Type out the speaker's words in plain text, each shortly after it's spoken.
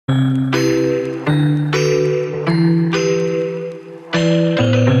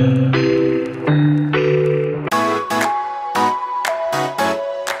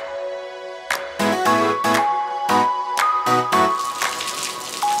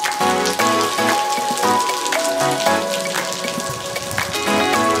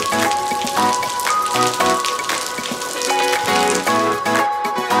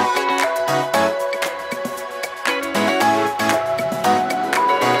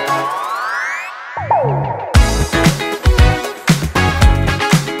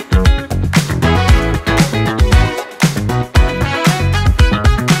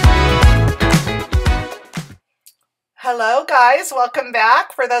guys, welcome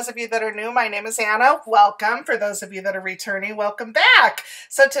back. For those of you that are new, my name is Anna. Welcome. For those of you that are returning, welcome back.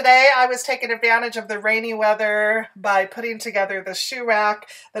 So today I was taking advantage of the rainy weather by putting together the shoe rack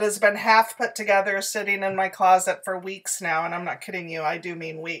that has been half put together, sitting in my closet for weeks now, and I'm not kidding you, I do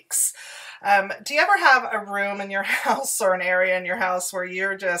mean weeks. Do you ever have a room in your house or an area in your house where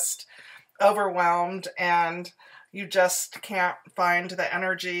you're just overwhelmed and you just can't find the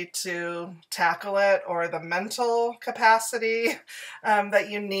energy to tackle it, or the mental capacity that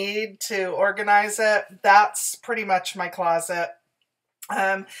you need to organize it? That's pretty much my closet.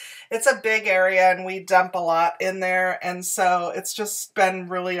 It's a big area and we dump a lot in there, and so it's just been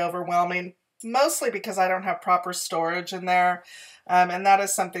really overwhelming, mostly because I don't have proper storage in there. And that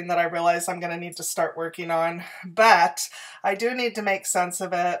is something that I realize I'm going to need to start working on, but I do need to make sense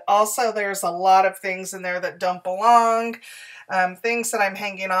of it. Also, there's a lot of things in there that don't belong, things that I'm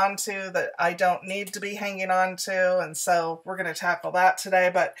hanging on to that I don't need to be hanging on to, and so we're going to tackle that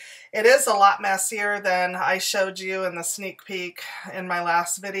today. But it is a lot messier than I showed you in the sneak peek in my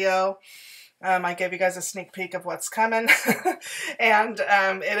last video. I gave you guys a sneak peek of what's coming, and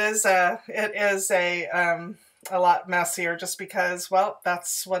it is a lot messier just because, well,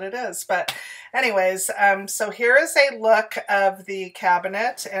 that's what it is. But anyways, so here is a look of the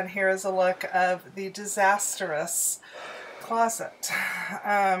cabinet, and here is a look of the disastrous closet.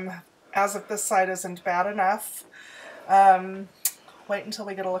 As if this side isn't bad enough, wait until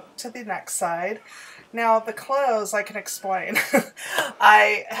we get a look to the next side. Now, the clothes I can explain.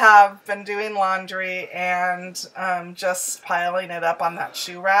 I have been doing laundry and just piling it up on that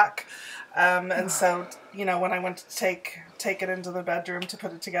shoe rack. And so, you know, when I went to take it into the bedroom to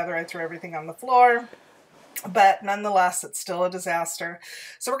put it together, I threw everything on the floor. But nonetheless, it's still a disaster.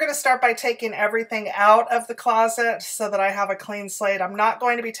 So we're going to start by taking everything out of the closet so that I have a clean slate. I'm not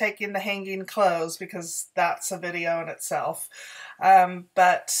going to be taking the hanging clothes because that's a video in itself.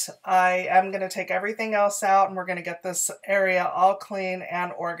 But I am going to take everything else out, and we're going to get this area all clean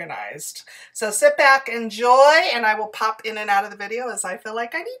and organized. So sit back, enjoy, and I will pop in and out of the video as I feel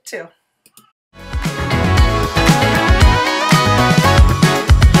like I need to.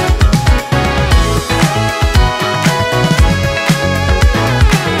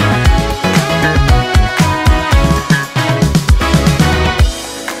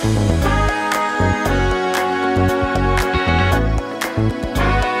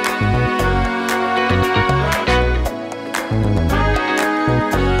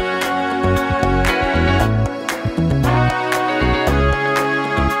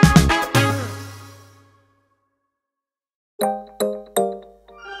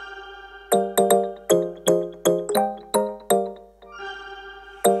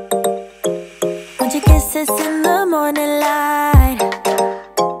 In the morning light,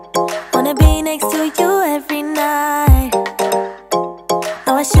 wanna be next to you every night.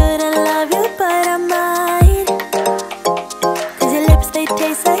 No, I shouldn't love you, but I might, 'cause your lips, they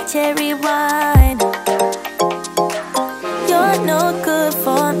taste like cherry wine. You're no good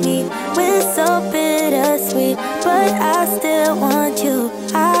for me, we're so bittersweet, but I still want you,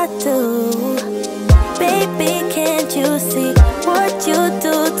 I do. Baby, can't you see what you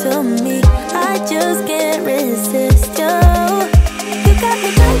do to me? I just can't resist you. You got me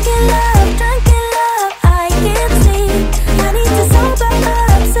drunk in love, I can't sleep. I need to sober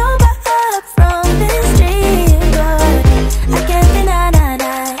up from this dream. But I can't deny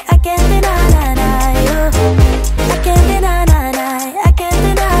I can't deny you. I can't deny I can't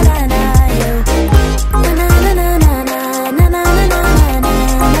deny you. Na na na na na na na na na na na.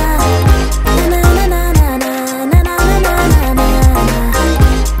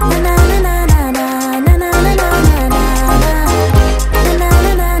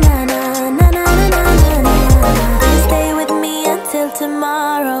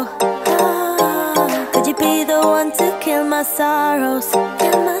 Tomorrow, could you be the one to kill my sorrows?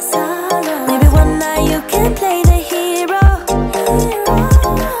 Kill my sorrows. Maybe one night you can play the hero,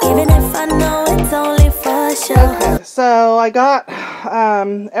 even if I know it's only for show. Okay, so I got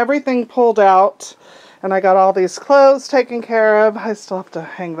everything pulled out, and I got all these clothes taken care of. I still have to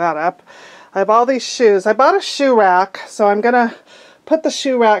hang that up. I have all these shoes. I bought a shoe rack, so I'm gonna put the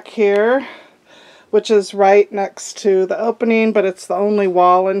shoe rack here, which is right next to the opening, but it's the only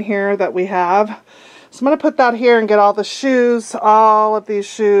wall in here that we have. So I'm going to put that here and get all the shoes, all of these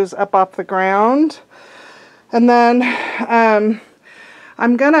shoes up off the ground. And then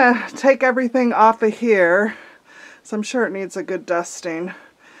I'm going to take everything off of here, so I'm sure it needs a good dusting,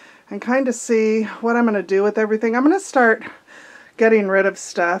 and kind of see what I'm going to do with everything. I'm going to start getting rid of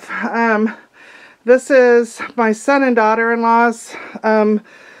stuff. This is my son and daughter-in-law's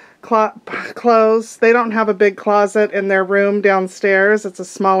clothes. They don't have a big closet in their room downstairs. It's a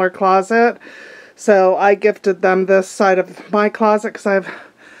smaller closet. So I gifted them this side of my closet because I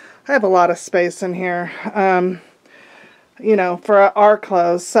have a lot of space in here, you know, for our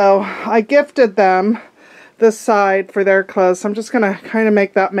clothes. So I gifted them this side for their clothes. So I'm just going to kind of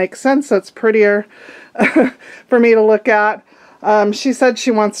make that make sense so it's prettier for me to look at. She said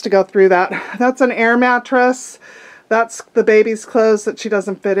she wants to go through that. That's an air mattress. That's the baby's clothes that she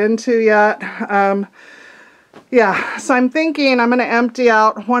doesn't fit into yet. Yeah, so I'm thinking I'm going to empty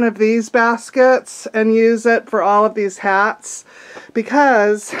out one of these baskets and use it for all of these hats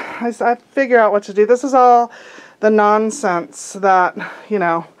because I figure out what to do. This is all the nonsense that, you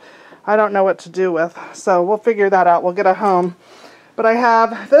know, I don't know what to do with. So we'll figure that out. We'll get a home. But I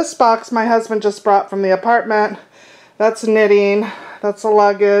have this box my husband just brought from the apartment. That's knitting. That's a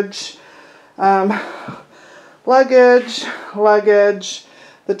luggage. Luggage.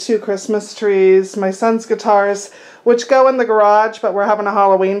 The 2 Christmas trees. My son's guitars, which go in the garage, but we're having a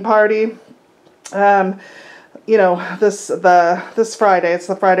Halloween party. You know, this Friday. It's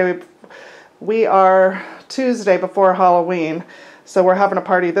the Friday we are Tuesday before Halloween. So we're having a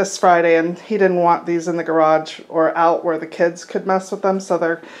party this Friday, and he didn't want these in the garage or out where the kids could mess with them.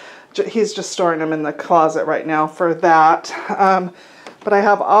 So he's just storing them in the closet right now for that. But I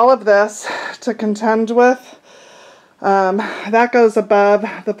have all of this to contend with. That goes above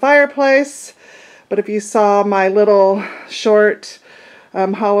the fireplace. But if you saw my little short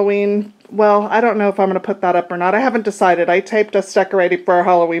Halloween, well, I don't know if I'm going to put that up or not. I haven't decided. I taped us decorating for our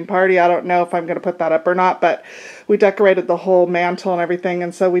Halloween party. I don't know if I'm going to put that up or not, but we decorated the whole mantle and everything,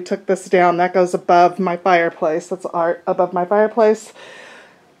 and so we took this down. That goes above my fireplace. That's art above my fireplace.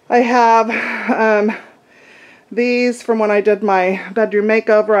 I have these from when I did my bedroom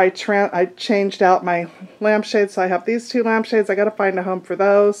makeover. I changed out my lampshades, so I have these 2 lampshades. I got to find a home for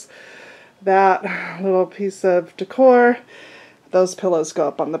those. That little piece of decor. Those pillows go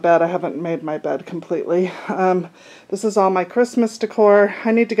up on the bed. I haven't made my bed completely. This is all my Christmas decor.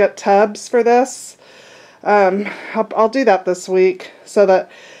 I need to get tubs for this. I'll do that this week so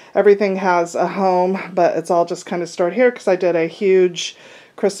that everything has a home, but it's all just kind of stored here because I did a huge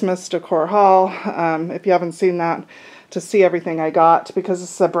Christmas decor haul. If you haven't seen that, to see everything I got because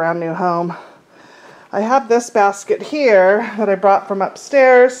this is a brand new home. I have this basket here that I brought from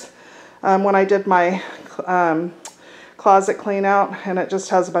upstairs when I did my closet clean out, and it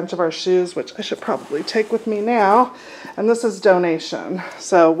just has a bunch of our shoes, which I should probably take with me now. And this is donation.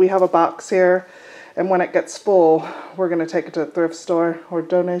 So we have a box here, and when it gets full, we're going to take it to a thrift store or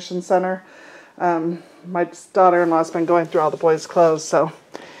donation center. My daughter-in-law's been going through all the boys' clothes. So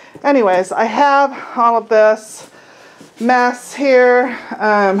anyways, I have all of this mess here.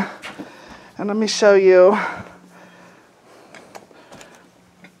 And let me show you.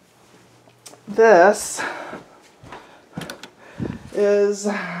 This is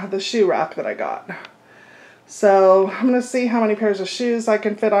the shoe rack that I got. So I'm going to see how many pairs of shoes I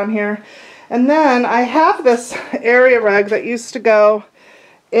can fit on here. And then I have this area rug that used to go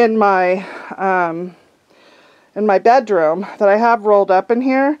in my bedroom that I have rolled up in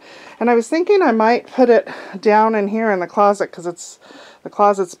here. And I was thinking I might put it down in here in the closet because the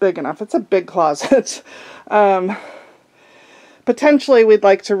closet's big enough. It's a big closet. Potentially we'd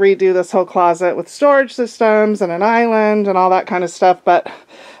like to redo this whole closet with storage systems and an island and all that kind of stuff, but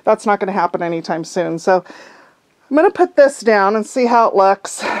that's not going to happen anytime soon. So I'm going to put this down and see how it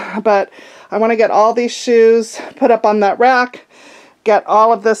looks, but I want to get all these shoes put up on that rack, get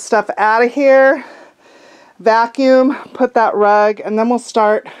all of this stuff out of here, vacuum, put that rug, and then we'll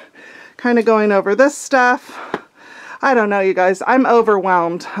start kind of going over this stuff. I don't know, you guys. I'm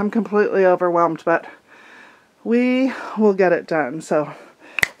overwhelmed. I'm completely overwhelmed, but we will get it done. So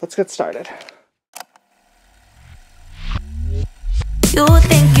let's get started. You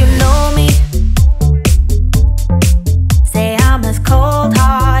think you know me? Say I'm as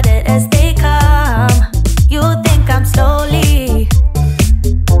cold-hearted as they come. You think I'm slowly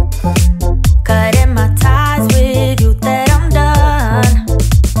cutting my ties with you, that I'm done.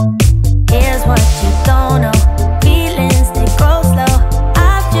 Here's what you don't know. Feelings, they grow slow.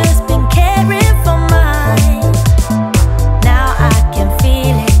 I've just been caring for mine. Now I can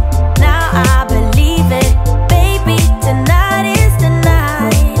feel it. Now I believe it. Baby, tonight is the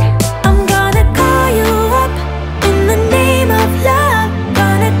night.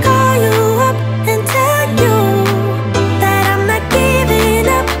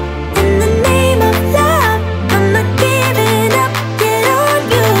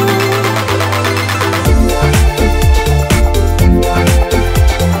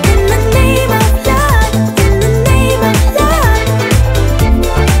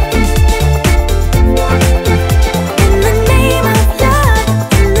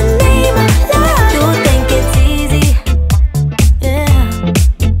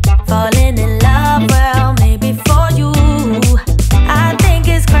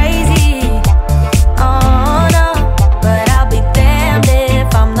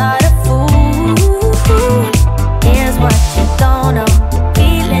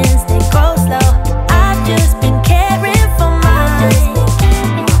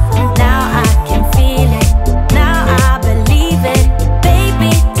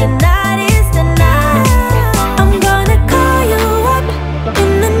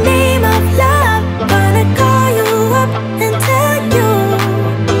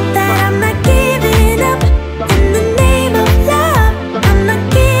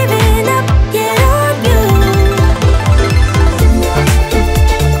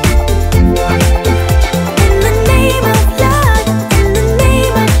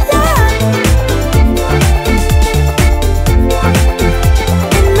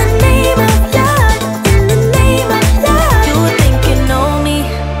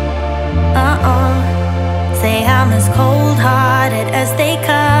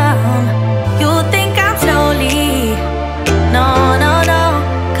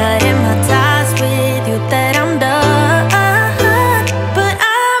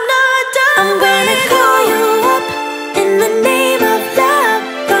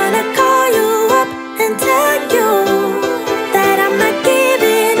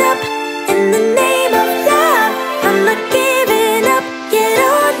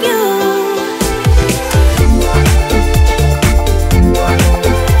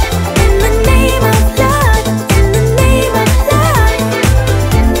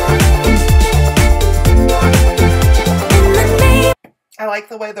 like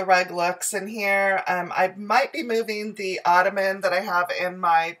the way the rug looks in here. I might be moving the ottoman that I have in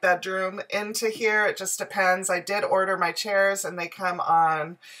my bedroom into here. It just depends. I did order my chairs and they come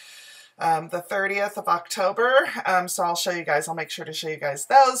on the 30th of October. So I'll show you guys, I'll make sure to show you guys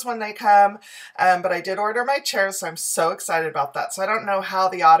those when they come. But I did order my chairs, so I'm so excited about that. So I don't know how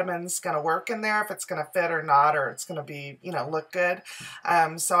the ottoman's going to work in there, if it's going to fit or not, or it's going to be, you know, look good.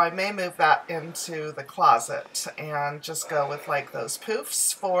 So I may move that into the closet and just go with like those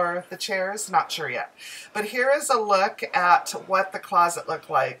poofs for the chairs. Not sure yet. But here is a look at what the closet looked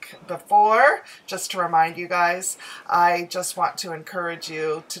like before. Just to remind you guys, I just want to encourage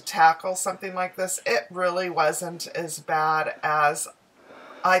you to tackle something like this. It really wasn't as bad as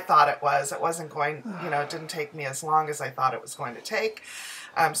I thought it was. It wasn't going, you know, it didn't take me as long as I thought it was going to take.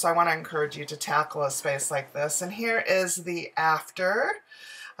 So I want to encourage you to tackle a space like this. And here is the after.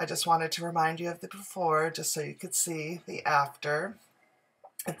 I just wanted to remind you of the before, just so you could see the after.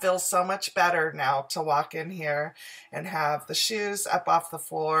 It feels so much better now to walk in here and have the shoes up off the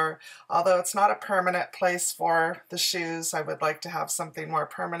floor. Although it's not a permanent place for the shoes, I would like to have something more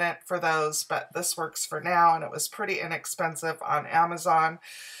permanent for those, but this works for now, and it was pretty inexpensive on Amazon.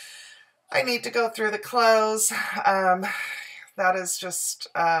 I need to go through the clothes. That is just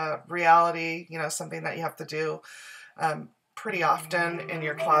reality, you know, something that you have to do pretty often in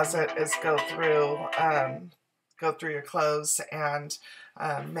your closet is go through your clothes and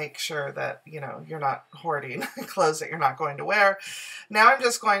make sure that, you know, you're not hoarding clothes that you're not going to wear. Now I'm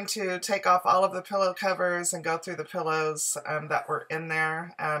just going to take off all of the pillow covers and go through the pillows that were in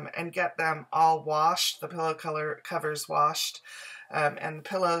there and get them all washed, the pillow covers washed, and the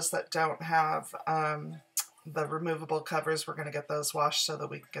pillows that don't have the removable covers, we're going to get those washed so that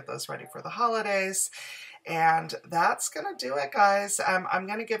we can get those ready for the holidays. And that's going to do it, guys. I'm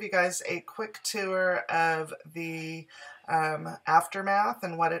going to give you guys a quick tour of the aftermath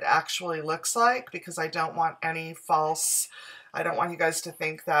and what it actually looks like, because I don't want any false, I don't want you guys to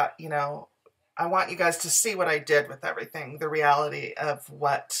think that, you know, I want you guys to see what I did with everything, the reality of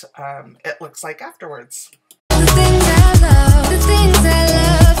what it looks like afterwards. The things I love, the things I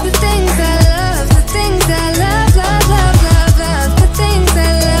love, the things I love, the things I love, love, love, love, love, the things I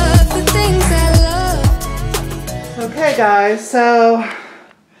love, the things I love. Okay guys, so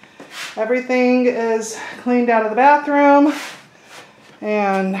everything is cleaned out of the bathroom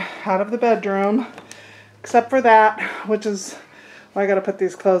and out of the bedroom, except for that, which is, well, I gotta put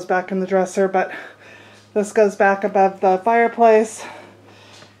these clothes back in the dresser, but this goes back above the fireplace,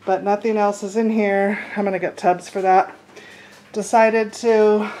 but nothing else is in here. I'm gonna get tubs for that. Decided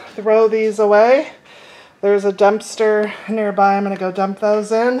to throw these away. There's a dumpster nearby. I'm gonna go dump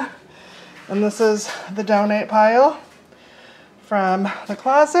those in. And this is the donate pile from the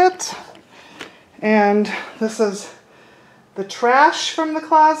closet. And this is the trash from the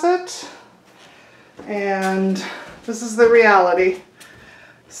closet. And this is the reality.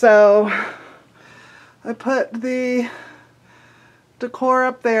 So I put the decor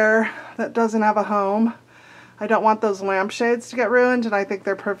up there that doesn't have a home. I don't want those lampshades to get ruined, and I think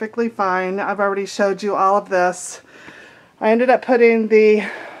they're perfectly fine. I've already showed you all of this. I ended up putting the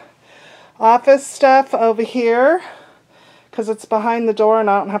office stuff over here because it's behind the door and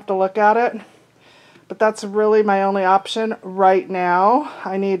I don't have to look at it. But that's really my only option right now.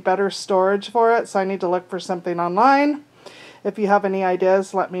 I need better storage for it, so I need to look for something online. If you have any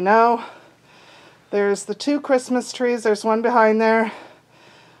ideas, let me know. There's the two Christmas trees. There's one behind there.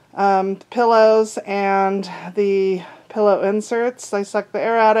 Pillows and the pillow inserts I suck the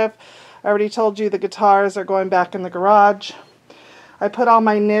air out of. I already told you the guitars are going back in the garage. I put all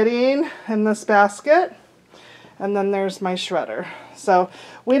my knitting in this basket, and then there's my shredder. So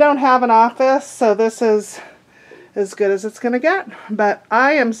we don't have an office, so this is as good as it's gonna get. But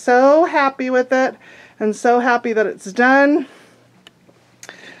I am so happy with it and so happy that it's done.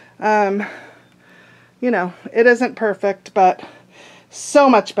 You know, it isn't perfect, but so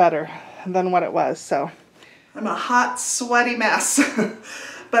much better than what it was. So I'm a hot, sweaty mess.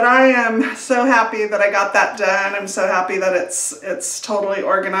 But I am so happy that I got that done. I'm so happy that it's totally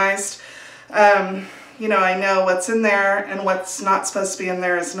organized. You know, I know what's in there and what's not supposed to be in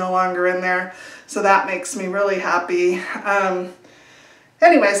there is no longer in there. So that makes me really happy.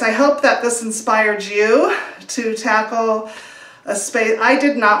 Anyways, I hope that this inspired you to tackle a space. I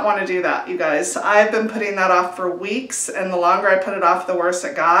did not want to do that, you guys. I've been putting that off for weeks, and the longer I put it off, the worse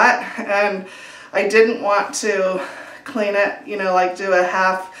it got. And I didn't want to clean it, you know, like do a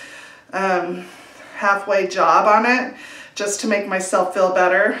halfway job on it just to make myself feel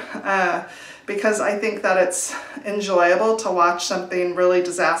better, because I think that it's enjoyable to watch something really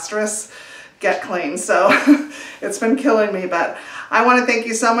disastrous get clean. So it's been killing me, but I want to thank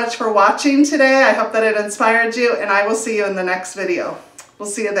you so much for watching today. I hope that it inspired you, and I will see you in the next video. We'll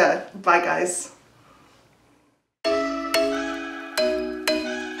see you then. Bye, guys.